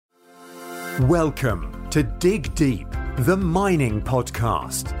Welcome to Dig Deep, the mining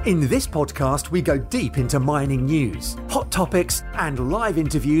podcast. In this podcast, we go deep into mining news, hot topics, and live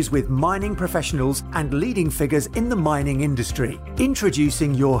interviews with mining professionals and leading figures in the mining industry.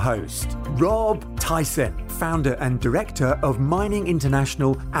 Introducing your host, Rob Tyson, founder and director of Mining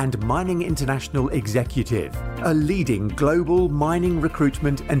International and Mining International Executive, a leading global mining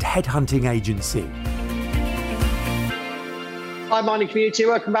recruitment and headhunting agency. Hi, mining community.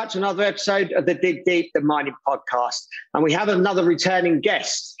 Welcome back to another episode of the Dig Deep, the mining podcast. And we have another returning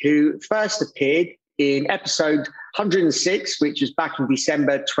guest who first appeared in episode 106, which was back in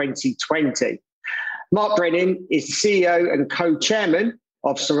December 2020. Mark Brennan is the CEO and co-chairman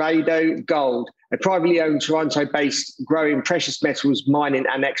of Cerrado Gold, a privately owned Toronto-based growing precious metals mining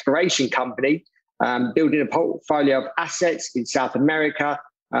and exploration company, building a portfolio of assets in South America,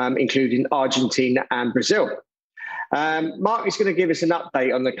 including Argentina and Brazil. Mark is going to give us an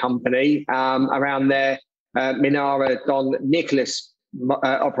update on the company around their Minera Don Nicolas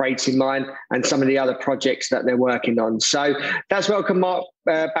operating mine and some of the other projects that they're working on. So let's welcome Mark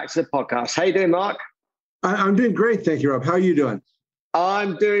back to the podcast. How you doing, Mark? I'm doing great, thank you, Rob. How are you doing?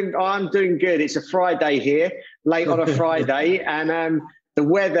 I'm doing good. It's a Friday here, late on a Friday, and the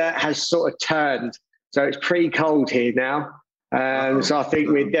weather has sort of turned, so it's pretty cold here now. So I think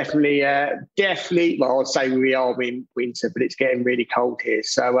we're definitely, well, I'll say we are in winter, but it's getting really cold here.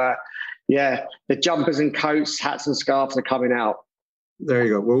 So, the jumpers and coats, hats and scarves are coming out. There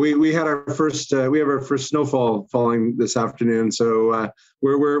you go. Well, we had our first, we have our first snowfall falling this afternoon. So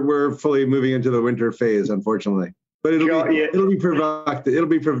we're fully moving into the winter phase, unfortunately. But it'll be productive. It'll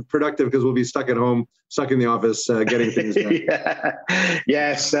be productive because we'll be stuck at home, stuck in the office, getting things done.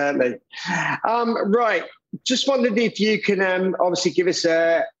 Yeah, certainly. Right. Just wondered if you can obviously give us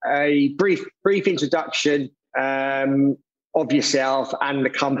a brief introduction of yourself and the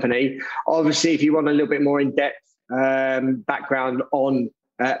company. Obviously, if you want a little bit more in-depth background on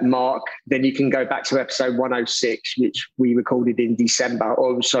Mark, then you can go back to episode 106, which we recorded in December,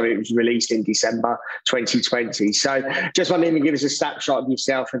 it was released in December 2020. So just wondering if you can give us a snapshot of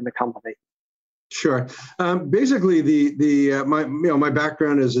yourself and the company. Sure. Basically, my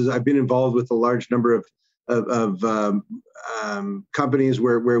background is I've been involved with a large number of companies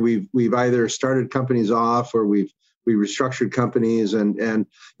where we've either started companies off or we restructured companies, and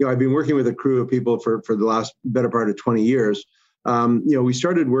I've been working with a crew of people for the last better part of 20 years. We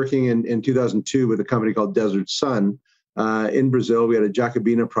started working in 2002 with a company called Desert Sun in Brazil. We had a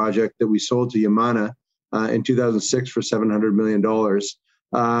Jacobina project that we sold to Yamana in 2006 for $700 million.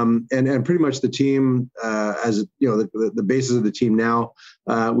 And pretty much the team, as you know, the basis of the team now,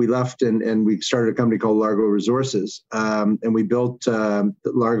 we left and we started a company called Largo Resources, and we built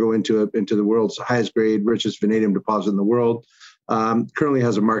Largo into the world's highest grade, richest vanadium deposit in the world. Currently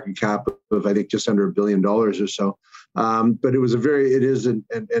has a market cap of I think just under $1 billion or so. But it is and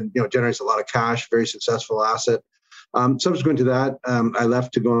generates a lot of cash, very successful asset. Subsequent to that, I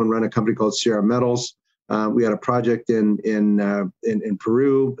left to go and run a company called Sierra Metals. We had a project in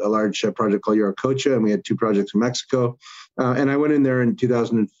Peru, a large project called Yaracocha, and we had two projects in Mexico. And I went in there in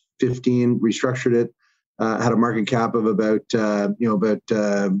 2015, restructured it, had a market cap of about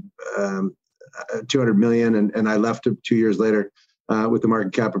 200 million, and I left 2 years later with the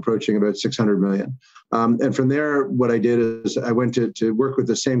market cap approaching about 600 million. And from there, what I did is I went to work with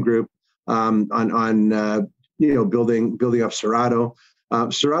the same group on building up Cerrado.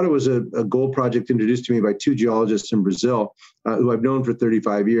 Cerrado was a gold project introduced to me by two geologists in Brazil who I've known for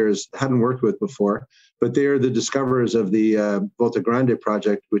 35 years, hadn't worked with before, but they are the discoverers of the Volta Grande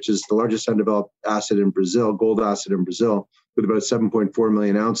project, which is the largest undeveloped asset in Brazil, gold asset in Brazil, with about 7.4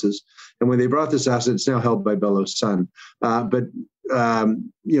 million ounces. And when they brought this asset, it's now held by Belo Sun. They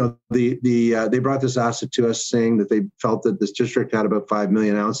brought this asset to us saying that they felt that this district had about 5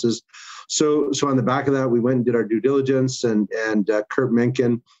 million ounces. So on the back of that, we went and did our due diligence, and Kurt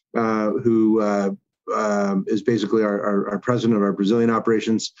Mencken, who is basically our president of our Brazilian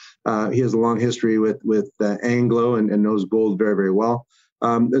operations, he has a long history with Anglo and knows gold very, very well.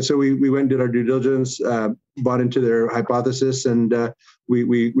 And so we went and did our due diligence, bought into their hypothesis, and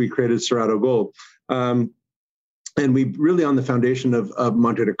we created Cerrado Gold. And we really on the foundation of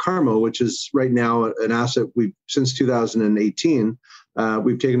Monte do Carmo, which is right now an asset since 2018,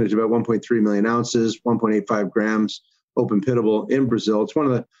 we've taken it to about 1.3 million ounces, 1.85 grams, open pittable in Brazil. It's one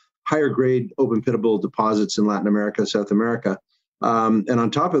of the higher grade open pittable deposits in Latin America, South America. And on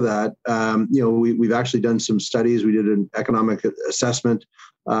top of that, we've actually done some studies. We did an economic assessment,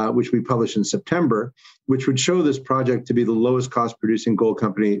 which we published in September, which would show this project to be the lowest cost producing gold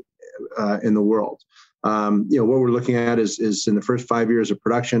company in the world. What we're looking at is in the first 5 years of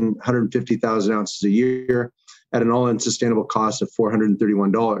production, 150,000 ounces a year at an all-in sustainable cost of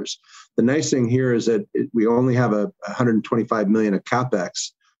 $431. The nice thing here is that we only have a $125 million of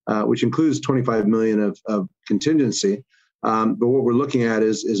capex, which includes $25 million of contingency. But what we're looking at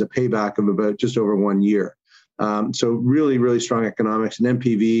is a payback of about just over 1 year. So really, really strong economics. An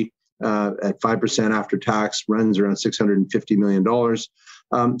NPV at 5% after tax runs around $650 million.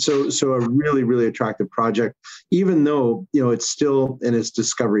 So a really, really attractive project, even though it's still in its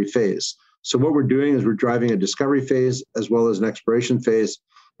discovery phase. So what we're doing is we're driving a discovery phase as well as an exploration phase.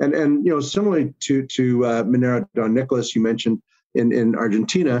 And similarly to Minera Don Nicolás, you mentioned in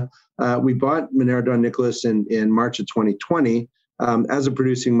Argentina, we bought Minera Don Nicolás in March of 2020 as a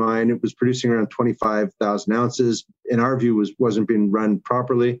producing mine. It was producing around 25,000 ounces. In our view, wasn't being run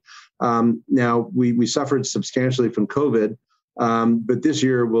properly. Now we suffered substantially from COVID, but this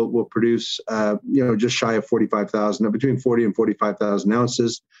year we'll produce just shy of 45,000, between 40 and 45,000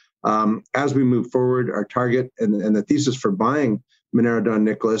 ounces. As we move forward, our target and the thesis for buying Minera Don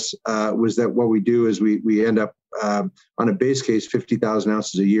Nicolás was that what we do is we end up on a base case 50,000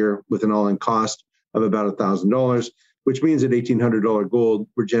 ounces a year with an all-in cost of about $1,000, which means at $1,800 gold,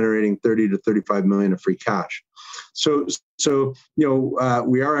 we're generating 30 to 35 million of free cash. So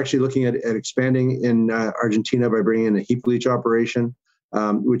we are actually looking at expanding in Argentina by bringing in a heap leach operation,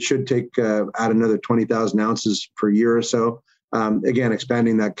 which should add another 20,000 ounces per year or so. Again,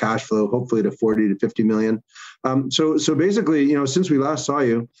 expanding that cash flow, hopefully to 40 to 50 million. So basically, since we last saw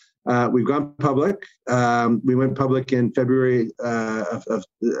you, we've gone public. We went public in February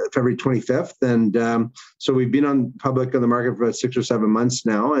February 25th, and so we've been on the market for about 6 or 7 months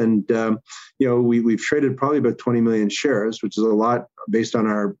now, and we've traded probably about 20 million shares, which is a lot based on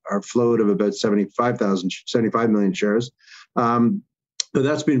our float of about 75 million shares. So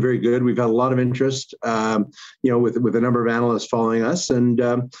that's been very good. We've had a lot of interest, with a number of analysts following us, and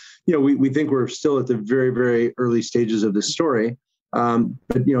we think we're still at the very, very early stages of this story.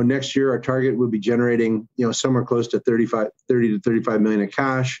 But next year our target will be generating somewhere close to 30 to 35 million of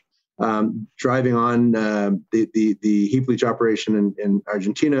cash, driving on the heap leach operation in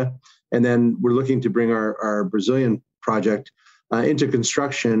Argentina, and then we're looking to bring our Brazilian project into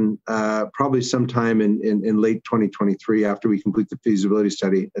construction probably sometime in late 2023 after we complete the feasibility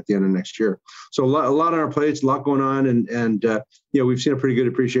study at the end of next year. So a lot on our plates, a lot going on, and we've seen a pretty good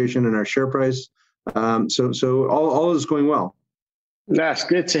appreciation in our share price. So all is going well. That's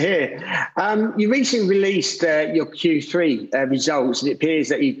good to hear. You recently released your Q3 results, and it appears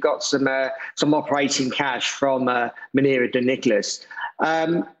that you've got some operating cash from Minera Don Nicolás.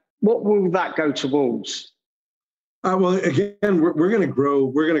 What will that go towards? Well, again, we're going to grow.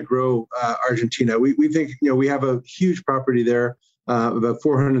 We're going to grow Argentina. We think we have a huge property there, about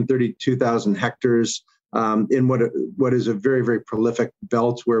 432,000 hectares in what is a very, very prolific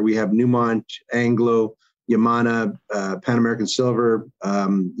belt where we have Newmont, Anglo, Yamana, Pan American Silver,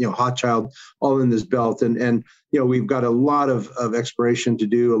 Hochschild, all in this belt, and we've got a lot of exploration to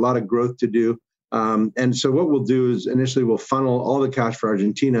do, a lot of growth to do, and so what we'll do is initially we'll funnel all the cash for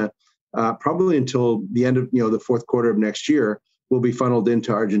Argentina. Probably until the end of the fourth quarter of next year, will be funneled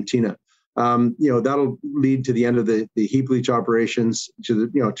into Argentina. That'll lead to the end of the heap leach operations, to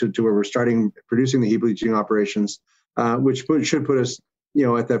where we're starting producing the heap leaching operations, which should put us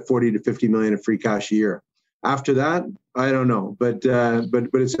at that 40 to 50 million of free cash a year. After that, I don't know, but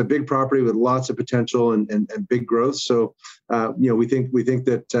it's a big property with lots of potential and big growth. So we think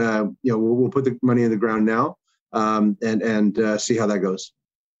that we'll put the money in the ground now and see how that goes.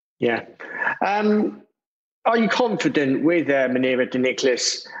 Yeah. Are you confident with Minera Don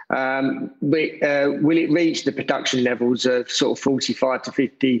Nicolás? Will it reach the production levels of sort of 45 to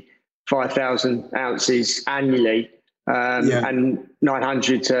 55,000 ounces annually, and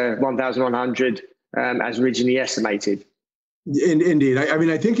 900 to 1,100 as originally estimated? Indeed.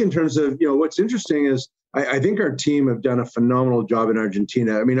 I think in terms of, what's interesting is I think our team have done a phenomenal job in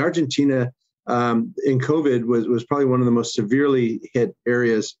Argentina. Argentina in COVID was probably one of the most severely hit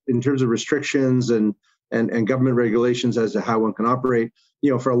areas in terms of restrictions and government regulations as to how one can operate.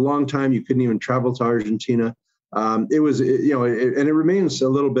 For a long time, you couldn't even travel to Argentina. It was, and it remains a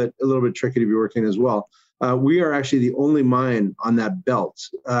little bit tricky to be working as well. We are actually the only mine on that belt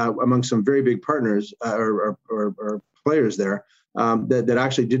among some very big partners or players there that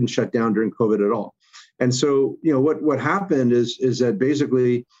actually didn't shut down during COVID at all. And so, what happened is that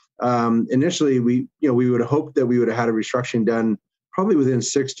basically, initially we would have hoped that we would have had a restructuring done probably within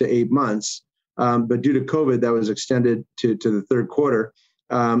 6 to 8 months, but due to COVID, that was extended to the third quarter.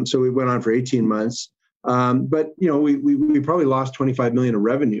 So we went on for 18 months. But we probably lost 25 million of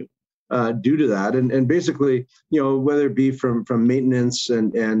revenue due to that. And basically, whether it be from maintenance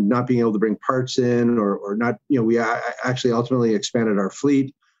and not being able to bring parts in or not, we actually ultimately expanded our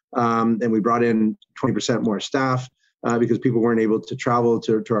fleet, and we brought in 20% more staff because people weren't able to travel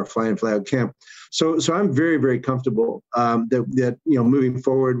to our fly-in fly-out camp. So I'm very, very comfortable that moving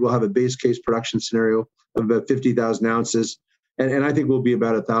forward, we'll have a base case production scenario of about 50,000 ounces. And I think we'll be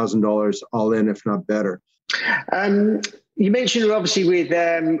about $1,000 all in, if not better. You mentioned obviously with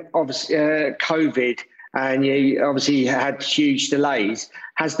COVID, and you obviously had huge delays.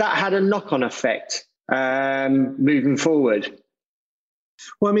 Has that had a knock-on effect moving forward?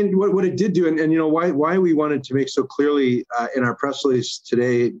 Well, I mean, what it did do, and why we wanted to make so clearly in our press release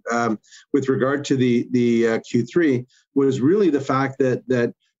today with regard to the Q3 was really the fact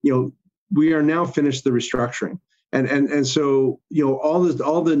that we are now finished the restructuring. And so all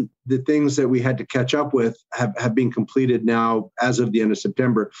the things that we had to catch up with have been completed now as of the end of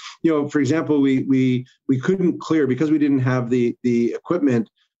September. For example, we couldn't clear because we didn't have the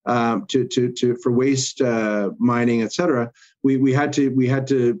equipment for waste mining, et cetera. We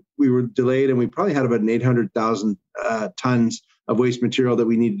were delayed, and we probably had about 800,000 tons of waste material that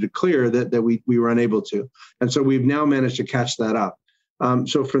we needed to clear that we were unable to. And so we've now managed to catch that up.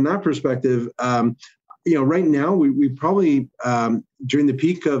 So from that perspective, right now we probably during the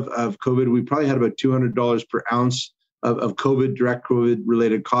peak of COVID, we probably had about $200 per ounce of direct COVID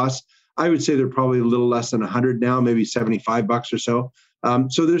related costs. I would say they're probably a little less than 100 now, maybe $75 or so.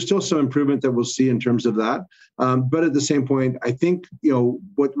 So there's still some improvement that we'll see in terms of that. But at the same point, I think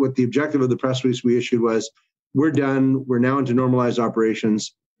what the objective of the press release we issued was, we're done. We're now into normalized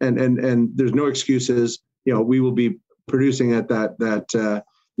operations, and there's no excuses. We will be producing at that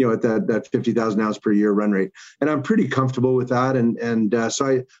 50,000 ounce per year run rate, and I'm pretty comfortable with that. And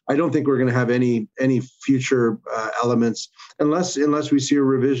so I don't think we're going to have any future elements unless we see a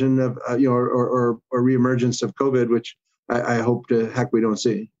revision of or reemergence of COVID, which I hope to heck we don't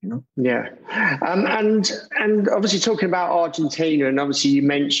see. Yeah, and obviously talking about Argentina, and obviously you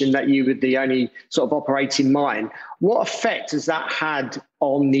mentioned that you were the only sort of operating mine. What effect has that had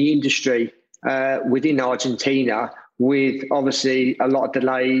on the industry within Argentina? With obviously a lot of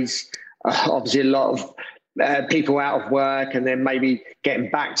delays, obviously a lot of people out of work, and then maybe getting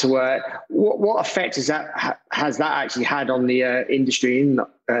back to work. What effect has that actually had on the industry in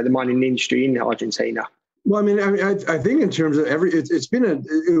the mining industry in Argentina? Well, I mean, I think in terms of it's been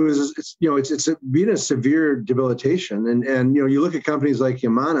a severe debilitation, and you look at companies like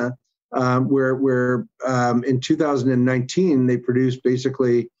Yamana, where in 2019 they produced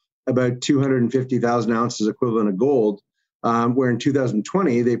basically about 250,000 ounces equivalent of gold, where in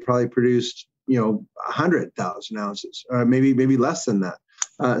 2020 they probably produced 100,000 ounces, maybe less than that.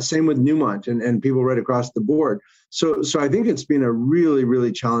 Same with Newmont and people right across the board. So I think it's been a really,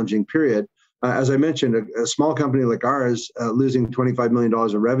 really challenging period. As I mentioned, a small company like ours losing $25 million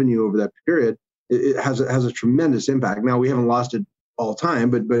of revenue over that period, it has a tremendous impact. Now we haven't lost it all time,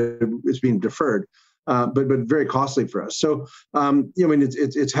 but it's being deferred. But very costly for us. So, I mean,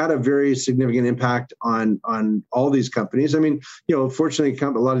 it's had a very significant impact on all these companies. I mean, fortunately,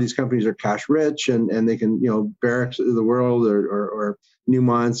 a lot of these companies are cash rich, and they can, Barrick of the world or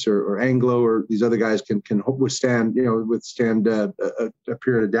Newmont or Anglo or these other guys can withstand a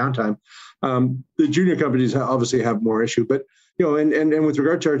period of downtime. The junior companies obviously have more issue, but and with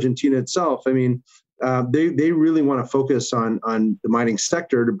regard to Argentina itself, I mean, they really want to focus on the mining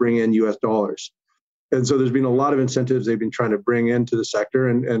sector to bring in U.S. dollars. And so there's been a lot of incentives they've been trying to bring into the sector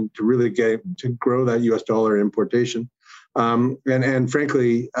and to really grow that U.S. dollar importation. And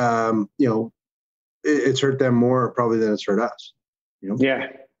frankly, it's hurt them more probably than it's hurt us. Yeah.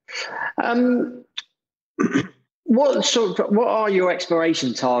 What are your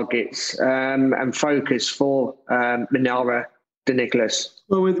exploration targets and focus for Minera de Nicolas?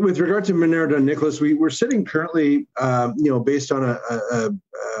 Well, with regard to Minera de Nicolas, we're sitting currently, based on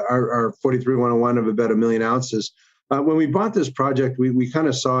our 43-101 of about 1 million ounces. When we bought this project, we kind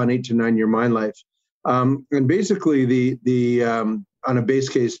of saw an 8 to 9 year mine life, and basically the on a base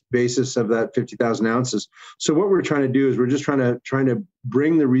case basis of that 50,000 ounces. So what we're trying to do is we're just trying to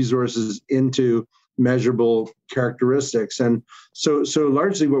bring the resources into measurable characteristics, and so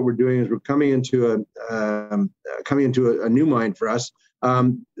largely what we're doing is we're coming into a new mine for us.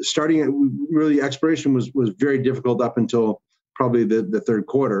 Really, exploration was very difficult up until probably the third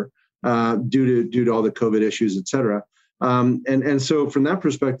quarter due to all the COVID issues, et cetera. And so from that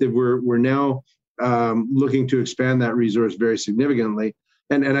perspective, we're now looking to expand that resource very significantly,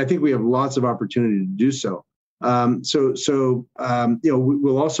 and I think we have lots of opportunity to do so. We'll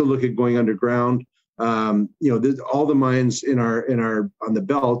also look at going underground. All the mines in our on the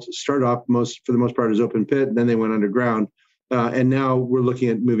belt start off for the most part as open pit, and then they went underground. And now we're looking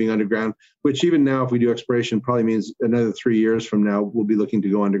at moving underground, which even now, if we do exploration, probably means another 3 years from now, we'll be looking to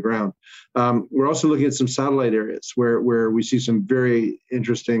go underground. We're also looking at some satellite areas where we see some very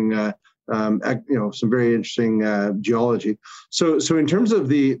interesting, geology. So in terms of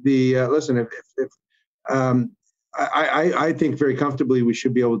listen, I think very comfortably we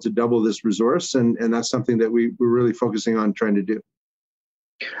should be able to double this resource, and that's something that we're really focusing on trying to do.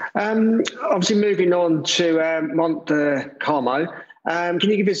 Obviously, moving on to Monte Carlo, can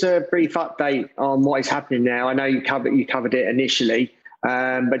you give us a brief update on what is happening now? I know you covered it initially,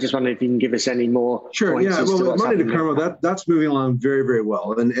 but just wondering if you can give us any more. Sure. Yeah. Well, Monte Carlo, that's moving along very, very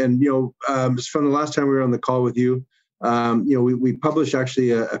well, and from the last time we were on the call with you, we published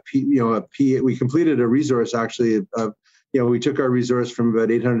actually we completed a resource actually of. We took our resource from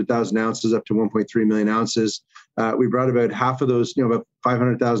about 800,000 ounces up to 1.3 million ounces. We brought about half of those, about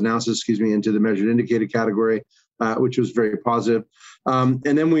 500,000 ounces, into the measured indicated category, which was very positive. And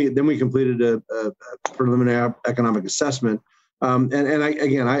then we completed a preliminary economic assessment. I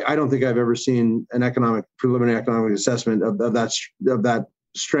don't think I've ever seen an preliminary economic assessment of that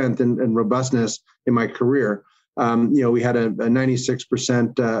strength and robustness in my career. We had a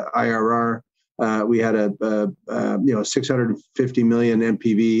 96% IRR. We had a 650 million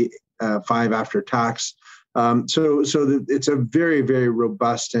NPV, 5 after tax. So it's a very, very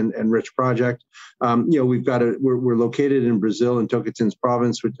robust and rich project. We're located in Brazil in Tocantins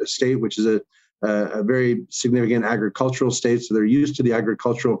province, which is a very significant agricultural state. So they're used to the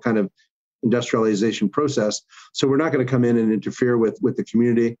agricultural kind of industrialization process. So we're not going to come in and interfere with the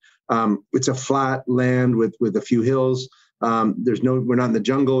community. It's a flat land with a few hills. We're not in the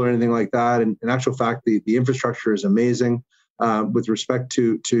jungle or anything like that. And in actual fact, the infrastructure is amazing with respect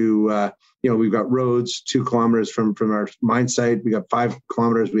to we've got roads 2 kilometers from our mine site. We got 5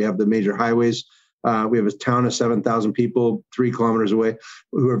 kilometers. We have the major highways. We have a town of 7,000 people 3 kilometers away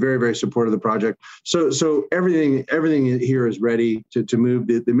who are very, very supportive of the project. So everything here is ready to move.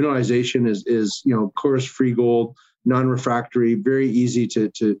 The mineralization is coarse free gold, non-refractory, very easy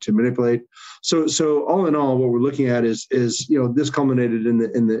to manipulate. So all in all, what we're looking at is this culminated in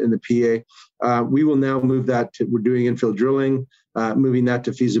the PA. We will now move that we're doing infill drilling, moving that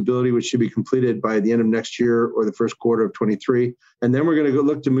to feasibility, which should be completed by the end of next year or the first quarter of 23. And then we're going to go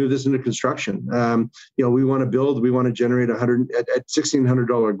look to move this into construction. We want to build. We want to generate at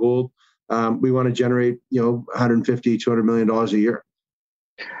 $1,600 gold. We want to generate $150, $200 million a year.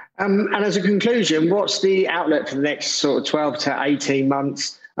 And as a conclusion, what's the outlook for the next sort of 12 to 18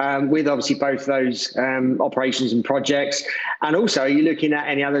 months with obviously both those operations and projects? And also, are you looking at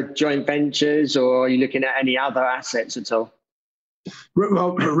any other joint ventures, or are you looking at any other assets at all?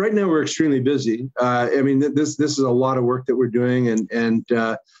 Well, right now we're extremely busy. This is a lot of work that we're doing, and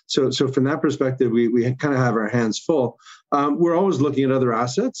so from that perspective, we kind of have our hands full. We're always looking at other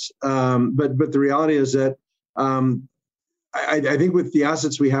assets, but the reality is that I think with the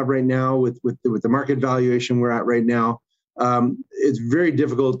assets we have right now, with the market valuation we're at right now, it's very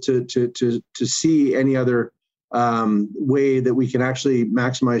difficult to see any other way that we can actually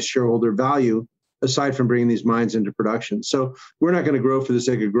maximize shareholder value aside from bringing these mines into production. So we're not going to grow for the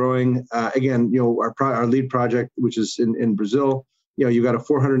sake of growing. Again, our lead project, which is in Brazil, you got a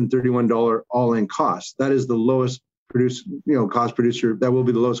 $431 all-in cost. That is the lowest cost producer. That will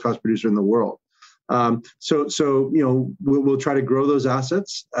be the lowest cost producer in the world. So we'll try to grow those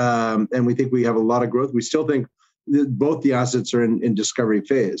assets, and we think we have a lot of growth. We still think both the assets are in discovery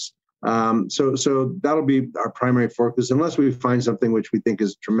phase. So that'll be our primary focus, unless we find something which we think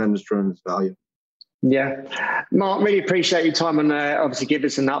is tremendous value. Yeah. Mark, really appreciate your time and obviously give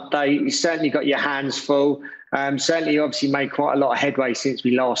us an update. You certainly got your hands full. Certainly obviously made quite a lot of headway since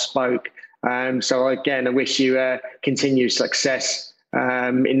we last spoke. So again, I wish you continued success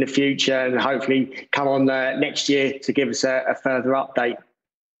in the future, and hopefully come on next year to give us a further update.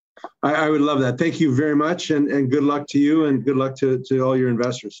 I would love that. Thank you very much, and good luck to you, and good luck to all your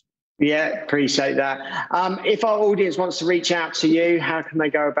investors. Yeah, appreciate that. If our audience wants to reach out to you, how can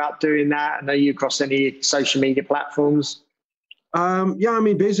they go about doing that? And are you across any social media platforms?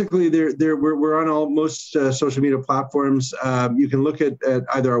 Basically, we're on most social media platforms. You can look at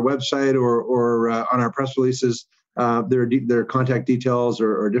either our website or on our press releases. There are contact details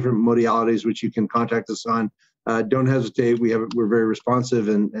or different modalities which you can contact us on. Don't hesitate. We're very responsive,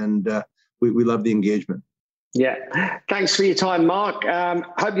 and we love the engagement. Yeah. Thanks for your time, Mark.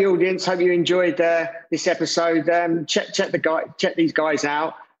 Hope you enjoyed this episode. Check these guys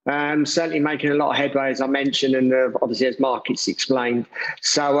out. Certainly making a lot of headway, as I mentioned, and obviously as Market's explained.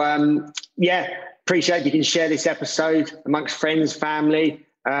 So, appreciate if you can share this episode amongst friends, family,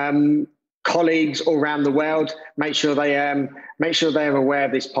 colleagues all around the world. Make sure they're aware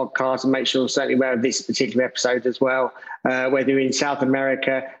of this podcast, and make sure certainly aware of this particular episode as well, whether you're in South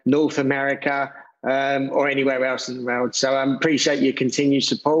America, North America, or anywhere else in the world. So appreciate your continued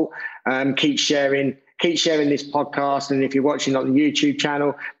support. Keep sharing this podcast, and if you're watching on the YouTube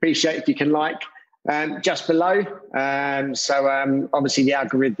channel, appreciate if you can like just below. So obviously the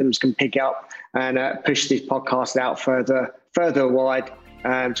algorithms can pick up and push this podcast out further wide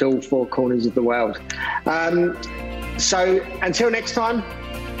to all four corners of the world. So until next time,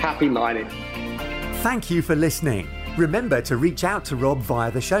 happy mining. Thank you for listening. Remember to reach out to Rob via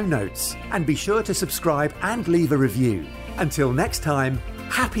the show notes, and be sure to subscribe and leave a review. Until next time,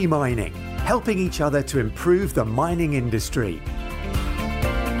 happy mining, helping each other to improve the mining industry.